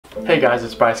Hey guys,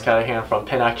 it's Bryce Catahan from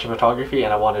Pin Action Photography,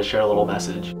 and I wanted to share a little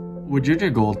message. With Junior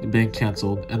Gold being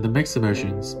cancelled and the mixed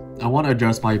emotions, I want to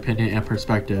address my opinion and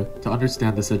perspective to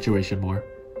understand the situation more.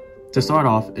 To start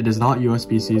off, it is not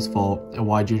USBC's fault and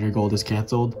why Junior Gold is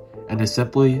cancelled, and is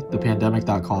simply the pandemic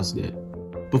that caused it.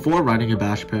 Before writing a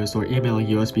bash post or emailing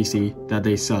USBC that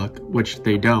they suck, which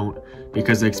they don't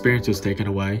because the experience was taken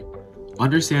away,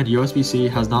 understand USBC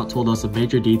has not told us a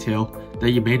major detail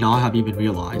that you may not have even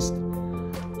realized.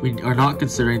 We are not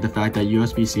considering the fact that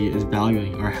USBC is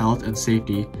valuing our health and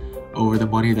safety over the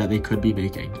money that they could be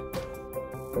making.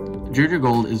 Junior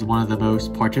Gold is one of the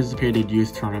most participated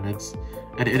youth tournaments,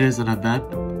 and it is an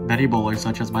event many bowlers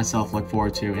such as myself look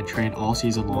forward to and train all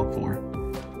season long for.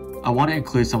 I want to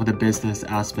include some of the business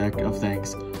aspect of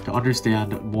things to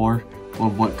understand more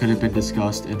of what could have been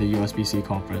discussed in the USBC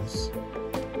conference.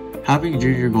 Having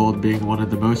Junior Gold being one of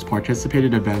the most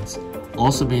participated events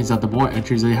also means that the more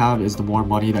entries they have is the more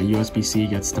money that USBC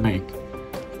gets to make.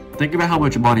 Think about how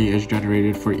much money is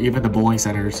generated for even the bowling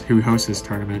centers who host this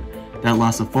tournament that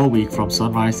lasts a full week from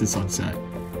sunrise to sunset.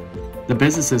 The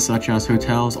businesses such as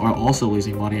hotels are also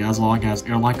losing money, as long as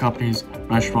airline companies,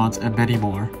 restaurants, and many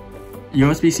more.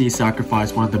 USBC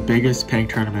sacrificed one of the biggest paying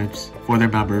tournaments for their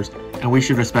members, and we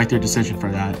should respect their decision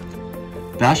for that.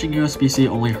 Bashing USBC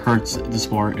only hurts the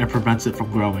sport and prevents it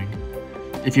from growing.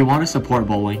 If you want to support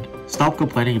bowling, stop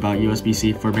complaining about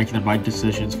USBC for making the right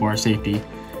decisions for our safety,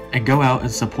 and go out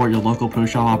and support your local pro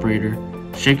shop operator,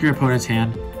 shake your opponent's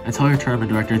hand, and tell your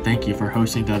tournament director thank you for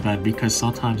hosting the event, because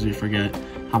sometimes we forget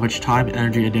how much time,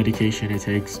 energy, and dedication it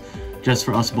takes just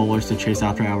for us bowlers to chase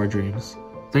after our dreams.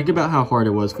 Think about how hard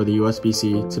it was for the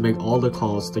USBC to make all the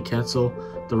calls to cancel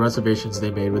the reservations they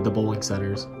made with the bowling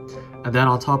centers, and then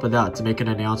on top of that to make an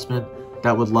announcement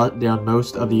that would let down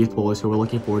most of the youth bowlers who were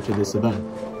looking forward to this event.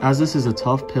 As this is a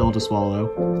tough pill to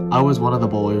swallow, I was one of the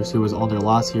bowlers who was on their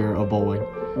last year of bowling,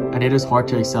 and it is hard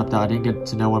to accept that I didn't get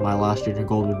to know when my last Junior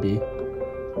Gold would be.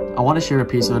 I want to share a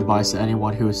piece of advice to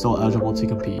anyone who is still eligible to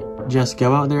compete. Just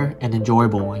go out there and enjoy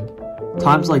bowling.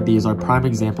 Times like these are prime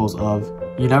examples of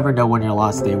you never know when your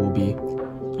last day will be.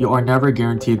 You are never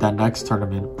guaranteed that next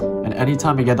tournament, and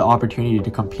anytime you get the opportunity to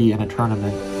compete in a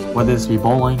tournament, whether this be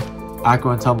bowling,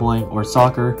 acro and tumbling, or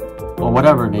soccer, or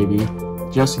whatever it may be,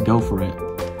 just go for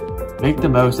it. Make the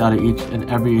most out of each and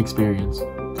every experience.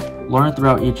 Learn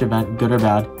throughout each event, good or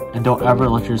bad, and don't ever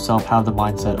let yourself have the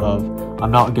mindset of,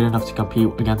 I'm not good enough to compete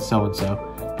against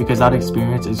so-and-so, because that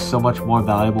experience is so much more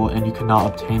valuable and you cannot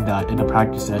obtain that in a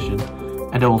practice session,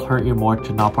 and it will hurt you more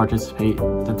to not participate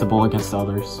than to bowl against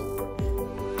others.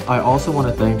 I also want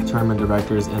to thank tournament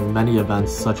directors in many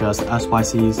events such as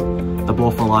SYCs, the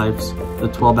Bowl for Lives, the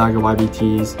 12-bagger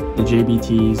YBTs, the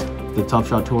JBTs, the Tough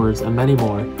Shot Tours, and many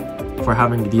more for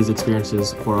having these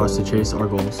experiences for us to chase our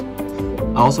goals.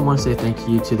 I also want to say thank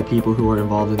you to the people who were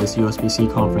involved in this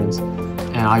USBC conference,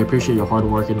 and I appreciate your hard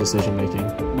work and decision making.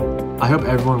 I hope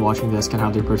everyone watching this can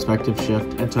have their perspective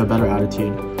shift into a better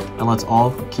attitude, and let's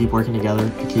all keep working together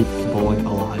to keep bowling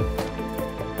alive.